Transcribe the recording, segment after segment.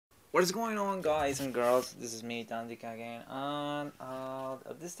What is going on, guys and girls? This is me, DanDiCa again, and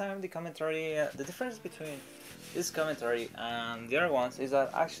this time the commentary, the difference between this commentary and the other ones is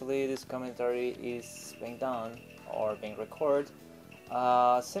that actually this commentary is being done or being recorded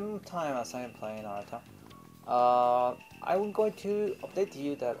same time as I'm playing Naruto. I'm going to update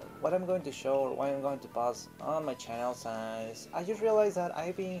you that what I'm going to show or what I'm going to post on my channel, since I just realized that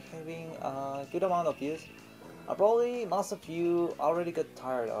I've been having a good amount of views. Probably most of you already got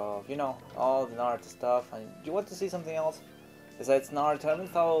tired of, all the Naruto stuff, and you want to see something else besides Naruto.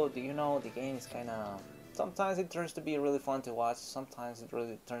 Even though, the game is kinda... Sometimes it turns to be really fun to watch, sometimes it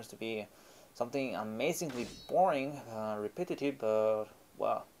really turns to be something amazingly boring, repetitive, but,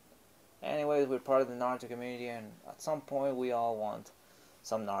 well... Anyways, we're part of the Naruto community, and at some point we all want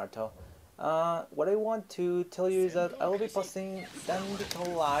some Naruto. What I want to tell you is that I will be posting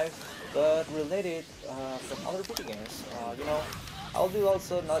DanDiCa live, but related from other video games. I'll do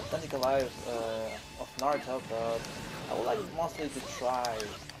also not DanDiCa live of Naruto, but I would like mostly to try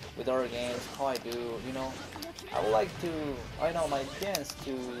with other games how I do. I would like to, my chance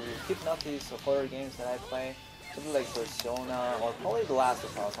to keep notice of other games that I play. Something like Persona or probably The Last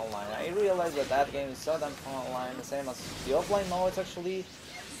of Us online. I realized that game is so damn fun online, the same as the offline mode. It's actually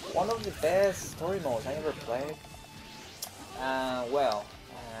one of the best story modes I ever played.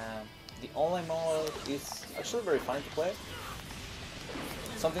 The online mode is actually very fun to play.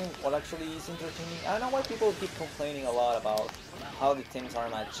 Something what actually is entertaining. I don't know why people keep complaining a lot about how the teams are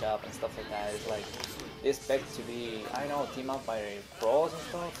matched up and stuff like that. It's like they expect to be, team up by pros and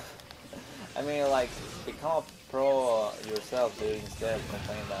stuff. I mean, like, become a pro yourself, dude, instead of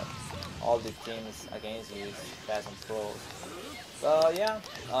complaining that all the teams against you is fast and pros. But yeah,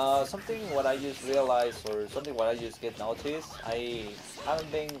 something what I just realized, or something what I just get noticed, I haven't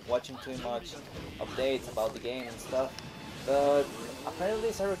been watching too much updates about the game and stuff, but apparently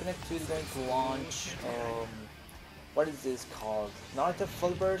CyberConnect 2 is going to launch, what is this called? Naruto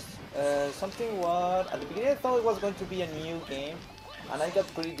Fullburst? Something what, at the beginning I thought it was going to be a new game, and I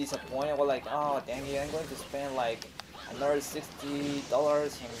got pretty disappointed. I was like, oh dang it, I'm going to spend like another $60 on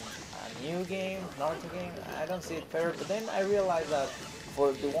a new game, Naruto game. I don't see it fair. But then I realized that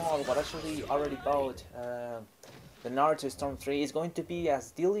for the one what actually already bought the Naruto Storm 3 is going to be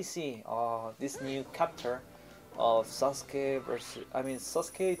as DLC this new chapter of Sasuke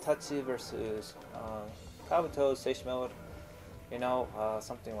Itachi versus Kabuto Sage Mode.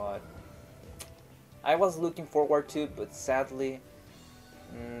 Something what I was looking forward to, but sadly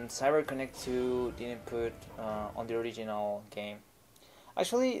CyberConnect 2 didn't put on the original game.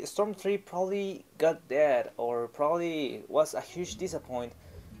 Actually, Storm 3 probably got dead, or probably was a huge disappointment,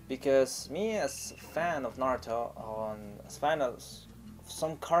 because me as a fan of Naruto, as fan of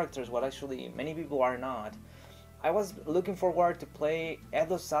some characters what actually many people are not, I was looking forward to play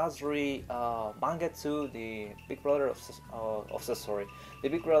Edo Sasori Mangetsu, the big brother of Sasori, the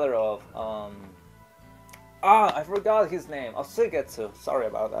big brother of I forgot his name. Suigetsu. Sorry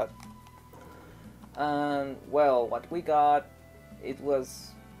about that. And well, what we got, it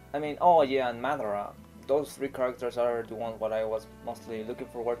was, and Madara. Those three characters are the ones what I was mostly looking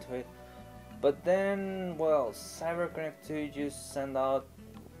forward to it. But then, well, CyberConnect 2 just sent out,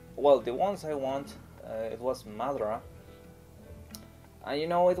 the ones I want. It was Madara. And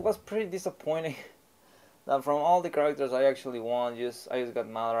it was pretty disappointing. That from all the characters I actually want, I just got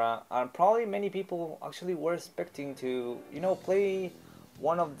Madara, and probably many people actually were expecting to, play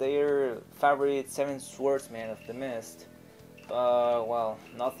one of their favorite 7 swordsmen of the mist. But well,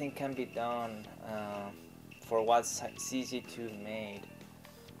 nothing can be done for what CC2 made.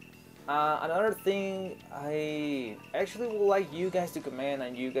 Another thing I actually would like you guys to comment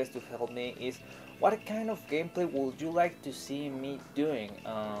and you guys to help me is, what kind of gameplay would you like to see me doing?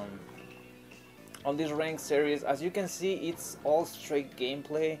 On this ranked series, as you can see, it's all straight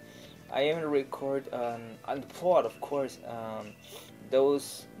gameplay. I even record and plot, of course,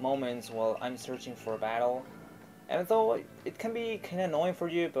 those moments while I'm searching for a battle. And though it can be kind of annoying for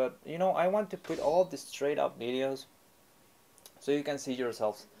you, but I want to put all the straight up videos so you can see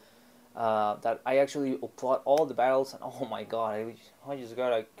yourselves that I actually plot all the battles. And oh my god, I just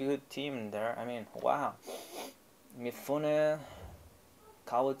got a good team in there. I mean, wow. Mifune,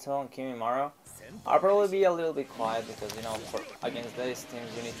 Kabuto, and Kimimaro. I'll probably be a little bit quiet because, against these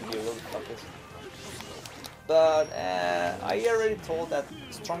teams you need to be really focused. But I already told that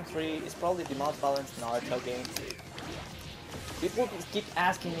Storm 3 is probably the most balanced Naruto game. People keep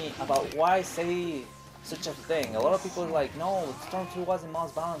asking me about why say such a thing. A lot of people are like, no, Storm 2 was the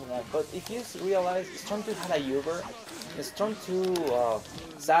most balanced one, but if you realize Storm 2 had a Uber, the Storm 2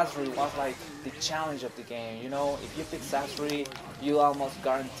 Sasori was like the challenge of the game. You know, if you pick Sasori, you almost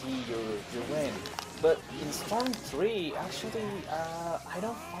guarantee your win. But in Storm 3, actually, I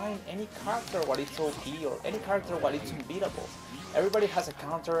don't find any character what is OP or any character what is unbeatable. Everybody has a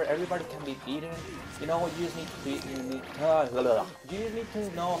counter, everybody can be beaten. You know, you just need to you need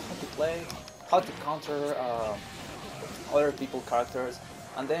to know how to play, how to counter other people's characters,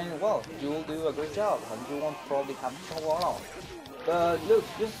 and then, well, you will do a great job, and you won't probably have trouble at all. But look,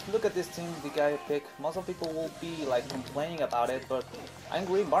 just look at this team, the guy I pick. Most of people will be like complaining about it, but I'm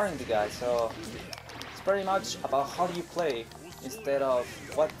green barring the guy, so it's very much about how do you play instead of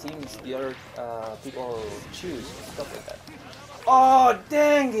what teams the other people choose, stuff like that. Oh,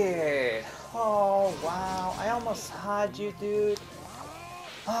 dang it! Oh, wow, I almost had you, dude.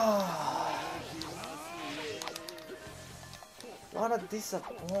 Oh, what a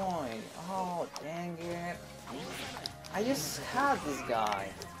disappointment. Oh, dang it. I just had this guy.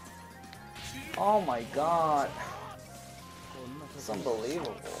 Oh my god. It's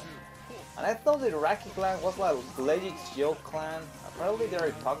unbelievable. And I thought the Iraqi clan was like legit joke clan. Apparently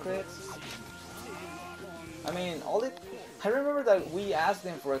they're hypocrites. I mean, I remember that we asked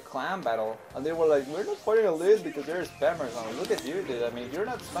them for a clan battle, and they were like, we're not fighting a list because they're spammers. I mean, look at you, dude. I mean, you're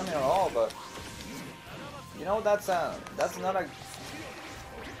not spamming at all, but you know, that's not a,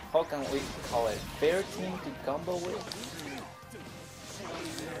 how can we call it, fair team to combo with?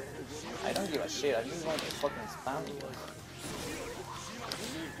 I don't give a shit, I just want to fucking spam you.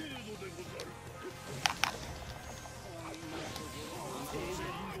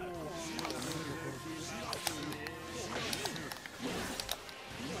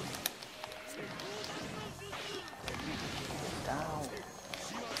 Down.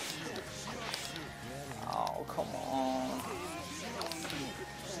 Oh, come on.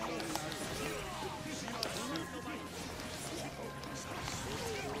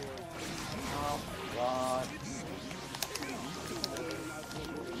 Oh my god.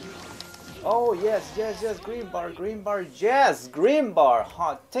 Oh yes, green bar, yes, green bar,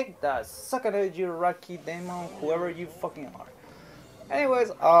 take that, suck at it, you Rocky Demon, whoever you fucking are. Anyways,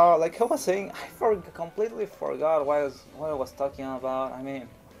 like I was saying, I completely forgot what I was talking about. I mean,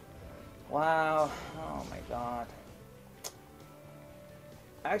 wow, oh my god.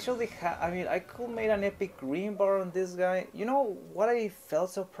 Actually, I could make an epic green bar on this guy. You know what I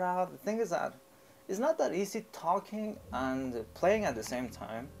felt so proud? The thing is that it's not that easy talking and playing at the same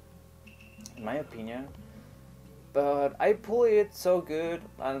time, in my opinion. But I pulled it so good,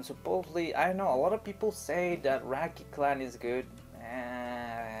 and supposedly, I know a lot of people say that Raki clan is good.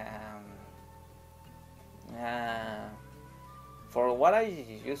 For what I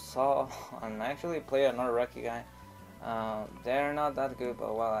just saw, and actually play another Raki guy, they're not that good,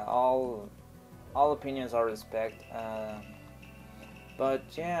 but well, all opinions are respect. But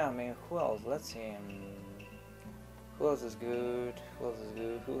yeah, I mean, who else? Let's see. Who else is good?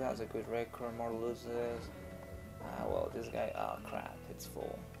 Who has a good record? More loses. Well, this guy. Oh crap! It's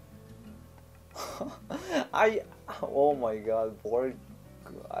full. Oh my god, board.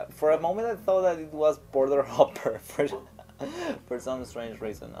 For a moment, I thought that it was Border Hopper for some strange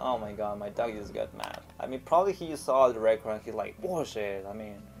reason. Oh my god, my dog just got mad. I mean, probably he saw the record and he's like, bullshit. I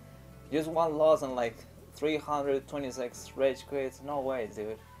mean, just one loss and like 326 rage quits. No way,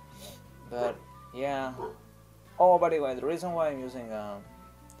 dude. But yeah. Oh, by the way, the reason why I'm using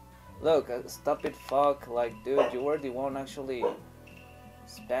look, stop it, fuck. Like, dude, you were the one actually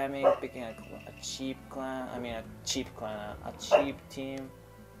spamming, picking a cheap clan. I mean, a cheap team.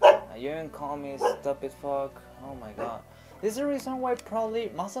 You even call me stop it, fuck. Oh my god. This is the reason why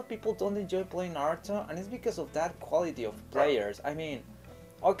probably most of people don't enjoy playing Naruto, and it's because of that quality of players. I mean,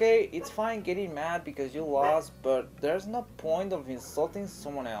 okay, it's fine getting mad because you lost, but there's no point of insulting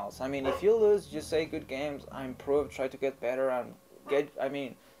someone else. I mean, if you lose, just say good games, I improved, try to get better, and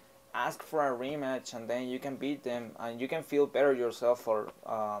ask for a rematch, and then you can beat them, and you can feel better yourself for,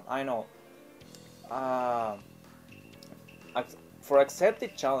 for accept the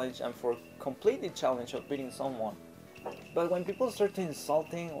challenge and for complete the challenge of beating someone. But when people start to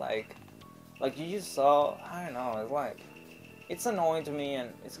insulting, like you just saw, I don't know, it's like, it's annoying to me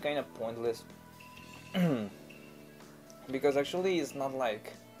and it's kind of pointless. Because actually it's not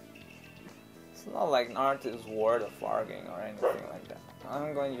like Naruto's word of arguing or anything like that.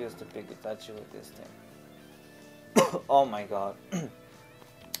 I'm going just to pick Itachi with this thing. Oh my god.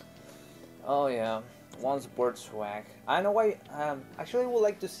 Oh yeah, one sport swag. I know why. Actually, I would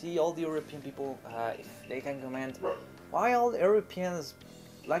like to see all the European people, if they can comment, why all the Europeans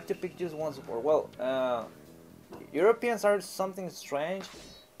like to pick just one support. Well, Europeans are something strange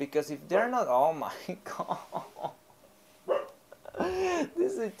because if they're not, oh my god,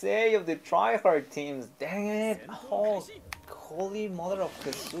 this is the day of the tryhard teams. Dang it! Oh, holy mother of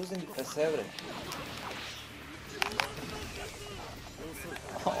Jesus in the pesebre.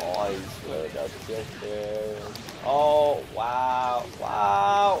 Oh, I swear that's just there. Oh, wow,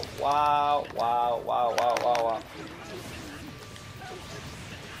 wow, wow, wow, wow, wow, wow, wow.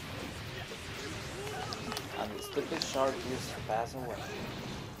 And the stupid shark just passed away.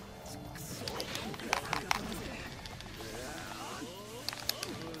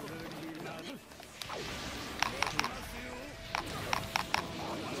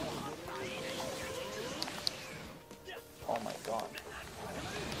 Oh my god.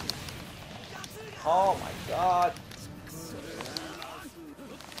 Oh my god.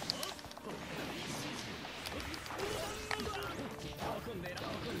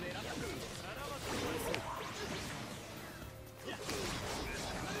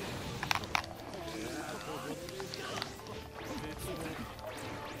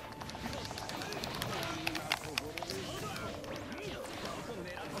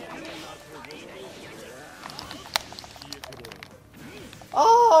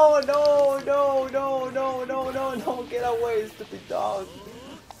 Oh no, no, no, no, no, no, no, get away, stupid dog.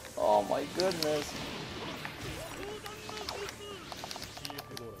 Oh my goodness.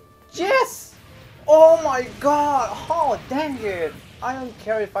 Yes! Oh my god! Oh dang it! I don't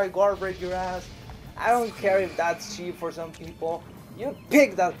care if I guard break your ass. I don't care if that's cheap for some people. You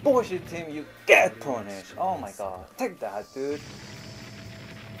pick that bullshit team, you get punished. Oh my god. Take that, dude.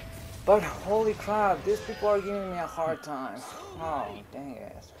 But holy crap, these people are giving me a hard time. Oh, dang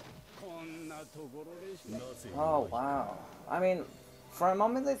it. Oh, wow. I mean, for a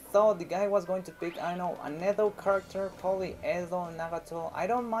moment I thought the guy was going to pick, I know, an Edo character, probably Edo, Nagato. I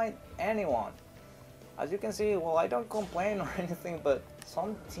don't mind anyone. As you can see, well, I don't complain or anything, but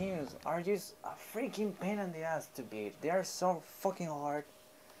some teams are just a freaking pain in the ass to beat. They are so fucking hard.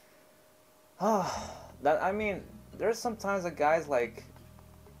 That, I mean, there's sometimes a guys like,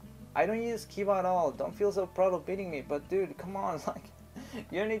 I don't use Kiba at all, don't feel so proud of beating me, but dude, come on, like,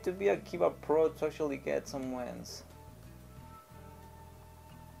 you need to be a Kiba pro to actually get some wins.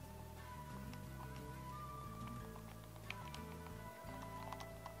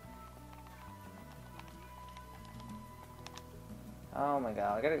 Oh my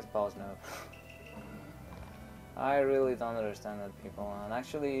god, I got exposed now. I really don't understand that people, and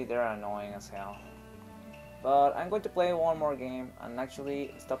actually they're annoying as hell. But I'm going to play one more game and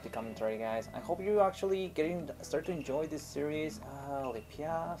actually stop the commentary, guys. I hope you actually start to enjoy this series. Le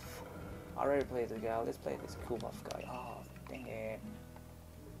Piaf. I already played the guy. Let's play this cool buff guy. Oh, dang it.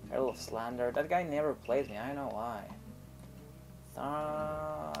 Herald of Slander. That guy never plays me. I don't know why.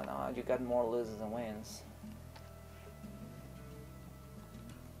 No, you got more losses than wins.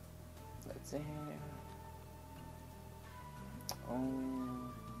 Let's see.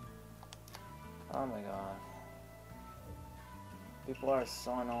 Oh my god. People are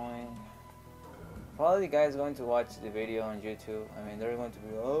so annoying. Probably the guy's going to watch the video on YouTube. I mean, they're going to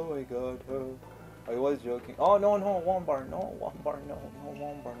be, oh my god, oh, I was joking. Oh no, no, one bar, no, one bar, no, no,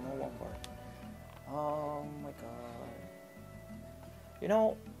 one bar, no, one bar. Oh my god. You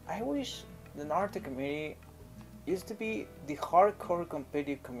know, I wish the Naruto community used to be the hardcore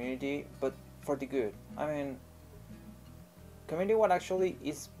competitive community, but for the good. I mean, community what actually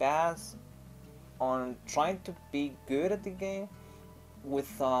is best on trying to be good at the game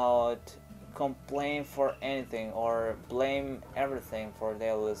without complain for anything or blame everything for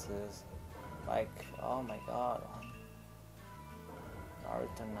their losses. Like, oh my god,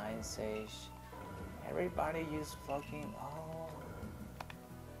 Naruto 9 Sage, everybody just fucking, oh,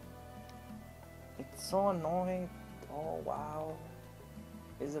 it's so annoying. Oh wow,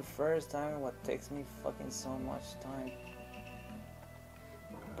 it's the first time what takes me fucking so much time.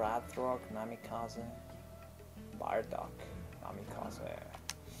 Bradrock, Namikaze, Bardock, Namikaze.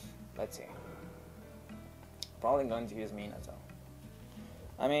 Let's see. Probably going to use Minato.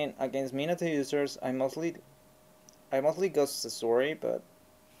 I mean, against Minato users, I mostly go Sasori, but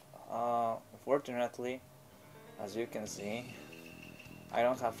unfortunately, as you can see, I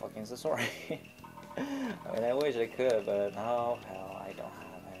don't have fucking Sasori. I mean, I wish I could, but oh hell, I don't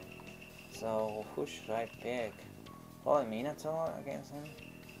have it. So who should I pick? Probably Minato against him.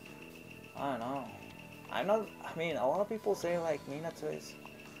 I don't know. I mean, a lot of people say like Minato is.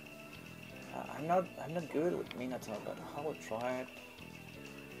 I'm not good with Minato, but I will try it.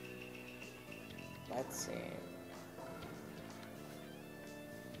 Let's see.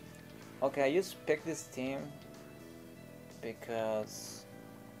 Okay, I just picked this team because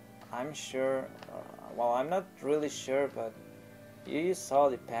I'm sure, well, I'm not really sure, but you saw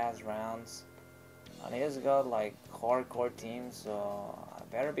the past rounds, and he's got like hardcore teams, so I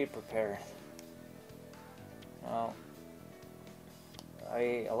better be prepared. Well,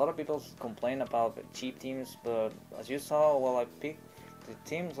 a lot of people complain about the cheap teams, but as you saw, well, I picked the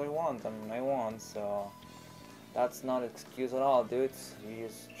teams I want, and I won, so that's not an excuse at all, dudes. You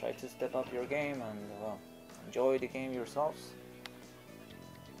just try to step up your game and, well, enjoy the game yourselves.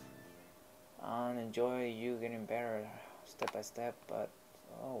 And enjoy you getting better step by step, but,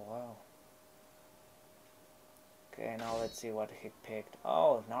 oh wow. Okay, now let's see what he picked.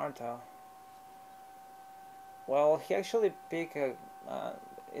 Oh, Naruto. Well, he actually picked a,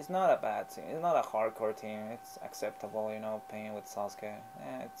 it's not a bad team, it's not a hardcore team, it's acceptable, you know, playing with Sasuke.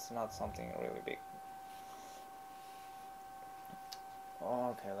 It's not something really big.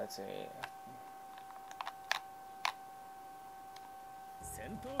 Okay, let's see.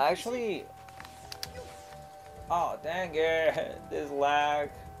 Actually, oh dang it, this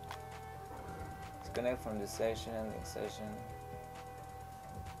lag. Disconnect from this session, ending session.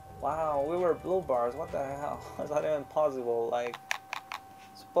 Wow, we were blue bars, what the hell? Is that even possible? Like,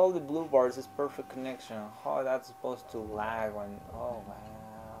 supposedly blue bars is perfect connection. How that's supposed to lag when, oh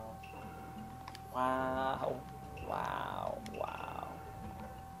wow. Wow, wow, wow.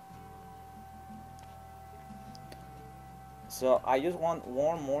 So I just want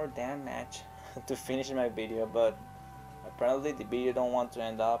one more damn match to finish my video, but apparently the video don't want to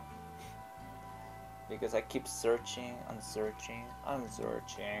end up because I keep searching and searching and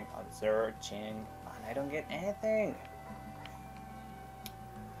searching and searching and I don't get anything.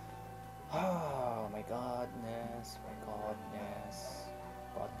 Oh my godness, godness.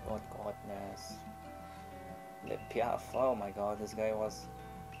 Le Piaf, oh my god, this guy was...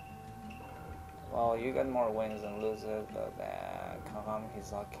 Well, you got more wins than losses, but Kagam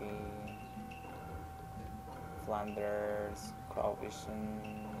Hizaki, Flanders,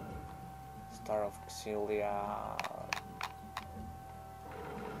 Crowvision, Star of Xillia.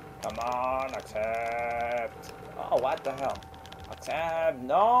 Come on, accept! Oh, what the hell? Accept!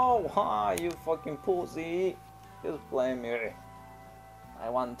 No! Why, you fucking pussy! Just blame me. I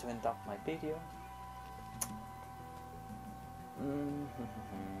want to end up my video.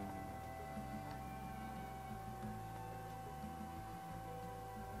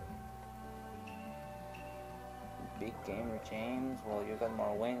 Big gamer James, well, you got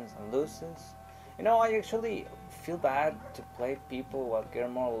more wins and losses. You know, I actually feel bad to play people what get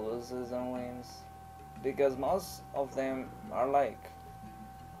more losses than wins, because most of them are like,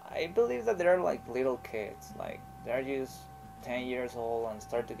 I believe that they're like little kids, like they're just 10 years old and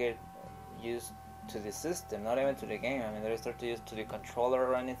start to get used to the system, not even to the game. I mean, they start to use to the controller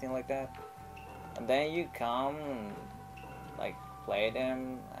or anything like that, and then you come and like play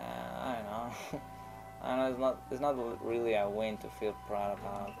them. I don't know. I know it's not really a win to feel proud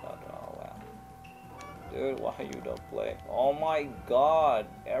about, but oh well. Dude, why you don't play? Oh my god,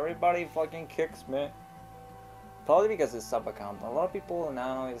 everybody fucking kicks me. Probably because it's sub account. A lot of people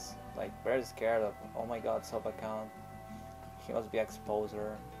now is like very scared of, oh my god, sub account. He must be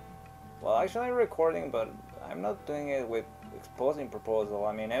exposer. Well, actually I'm recording, but I'm not doing it with exposing proposal.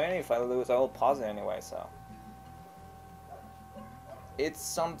 I mean, even if I lose, I will pause it anyway, so. It's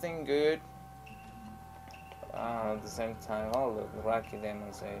something good. At the same time, oh look, Rocky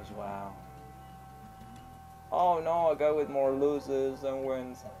Demon Sage, wow. Oh no, a guy with more losses than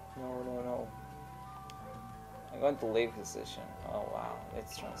wins. No. I'm going to leave his session. Oh wow,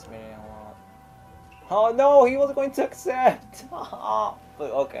 it's transmitting a lot. Oh no, he was going to accept! But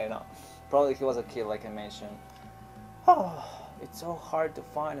okay, no. Probably he was a kid like I mentioned. Oh, it's so hard to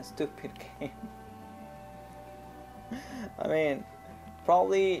find a stupid game. I mean,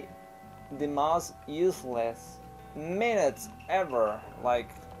 probably the most useless minutes ever, like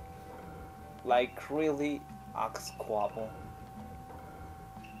really axe squabble.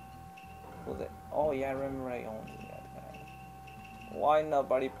 Oh yeah, I remember I owned that guy. Why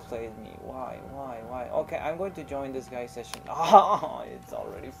nobody played me? Why? Okay, I'm going to join this guy's session. Oh, it's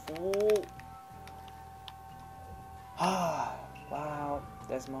already full. Ah, wow,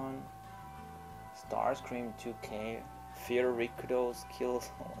 Desmond. Starscream 2K. Fear Rikudo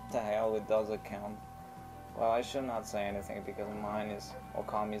skills. What the hell with those account? Well, I should not say anything because mine is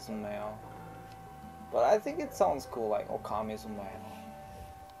Okami-Sumeo. But I think it sounds cool, like Okami-Sumeo.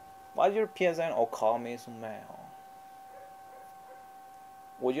 Why's your PSN Okami-Sumeo?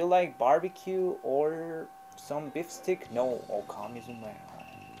 Would you like barbecue or some beef stick? No, Okami-Sumeo.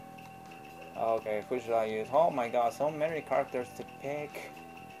 Okay, who should I use? Oh my god, so many characters to pick.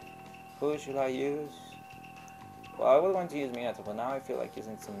 Who should I use? Well, I was going to use Minato, but now I feel like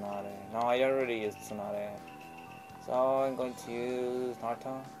using Tsunade. No, I already used Tsunade. So I'm going to use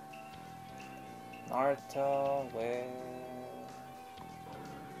Naruto. Naruto with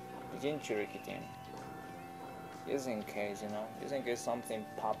the Jinchuriki team. Just in case, you know. Just in case something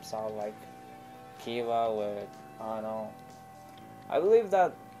pops out like Kiba with, I don't know. I believe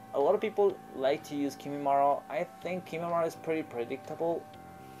that a lot of people like to use Kimimaro. I think Kimimaro is pretty predictable.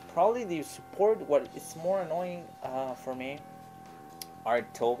 Probably the support, what is more annoying for me are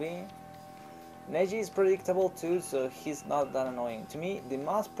Toby. Neji is predictable too, so he's not that annoying. To me, the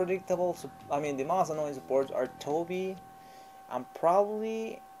most predictable, the most annoying supports are Toby and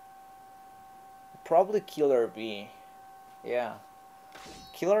probably Killer Bee. Yeah,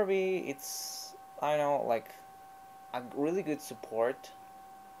 Killer Bee, it's, I know, like a really good support.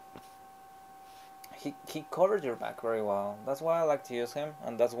 He covers your back very well. That's why I like to use him,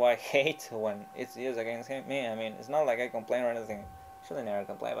 and that's why I hate when it's used against me. I mean, it's not like I complain or anything. Actually, never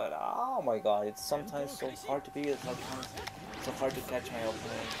complain, but oh my god, it's sometimes so hard to beat it. Sometimes so hard to catch my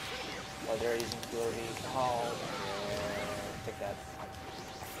opponent while they're using Killer Bee. Oh, yeah. Take that.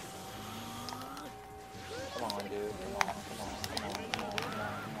 Come on, dude.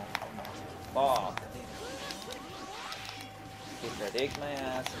 Come on. Fuck. He predicts my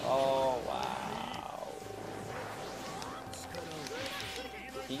ass. Oh, wow.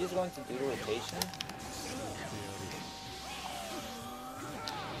 He just going to do the rotation?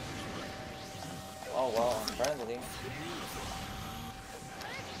 Oh, well, apparently.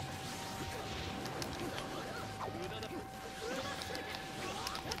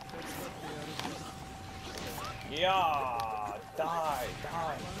 Yeah! Die!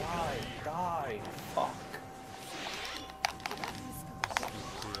 Fuck.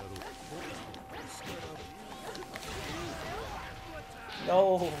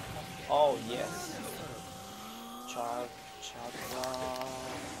 No! Oh, yes. Chakra.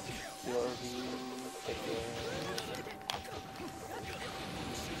 Fury. Take it.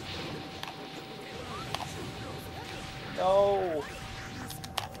 No!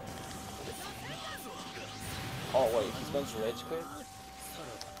 Oh, wait, he's going to rage quit?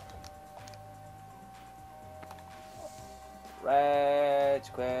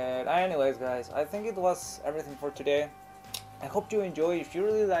 Rage quit. Anyways, guys, I think it was everything for today. I hope you enjoy. If you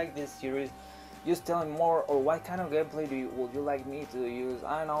really like this series, just tell me more, or what kind of gameplay would you like me to use.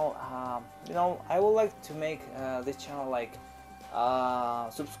 I don't know. You know, I would like to make this channel like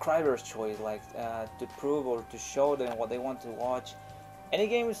subscribers' choice, like to prove or to show them what they want to watch. Any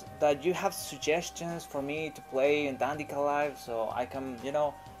games that you have suggestions for me to play in DanDiCa Live, so I can, you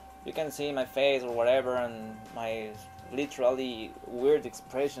know, you can see my face or whatever and my literally weird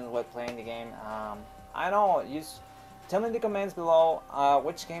expressions while playing the game. I don't know, just tell me in the comments below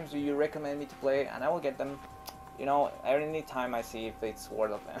which games do you recommend me to play, and I will get them, you know, any time I see if it's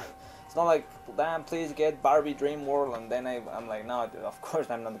worth of them. It's not like, damn, please get Barbie Dream World, and then I'm like, no, dude, of course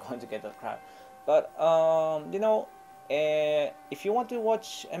I'm not going to get that crap. But you know, if you want to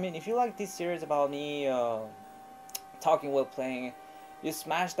watch, I mean, if you like this series about me talking while playing, just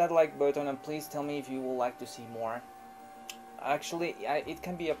smash that like button, and please tell me if you would like to see more. Actually, it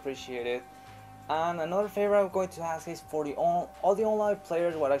can be appreciated. And another favor I'm going to ask is for all the online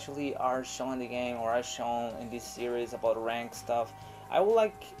players what actually are shown in the game or are shown in this series about rank stuff. I would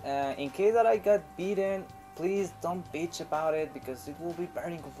like, in case that I got beaten, please don't bitch about it, because it will be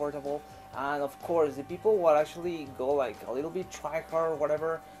very uncomfortable. And of course, the people who actually go like a little bit tryhard or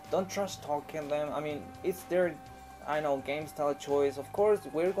whatever, don't trust talking them. I mean, it's their, I know, game style choice. Of course,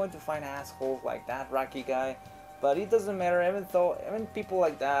 we're going to find assholes like that Rocky guy, but it doesn't matter. Even people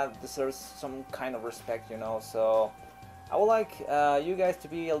like that deserve some kind of respect, you know. So I would like you guys to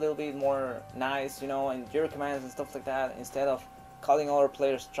be a little bit more nice, you know, in your commands and stuff like that, instead of calling other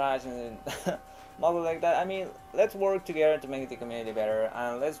players trash and nothing like that. I mean, let's work together to make the community better,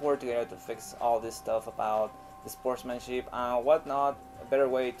 and let's work together to fix all this stuff about the sportsmanship and whatnot. A better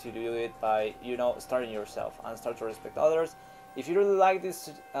way to do it by, you know, starting yourself and start to respect others. If you really like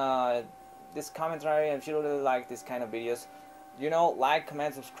this this commentary, and if you really like this kind of videos, you know, like,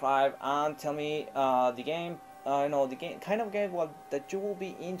 comment, subscribe, and tell me the game, you know, the kind of game that you will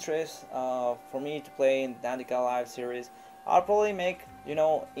be interested for me to play in DanDiCa Live series. I'll probably make, you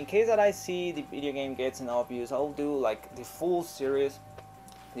know, in case that I see the video game gets enough views, I'll do like the full series,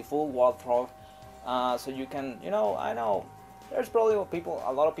 the full walkthrough, so you can, you know, I know there's probably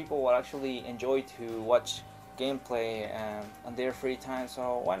a lot of people will actually enjoy to watch gameplay on their free time,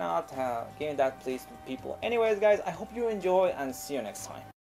 so why not give that please to people. Anyways, guys, I hope you enjoy, and see you next time.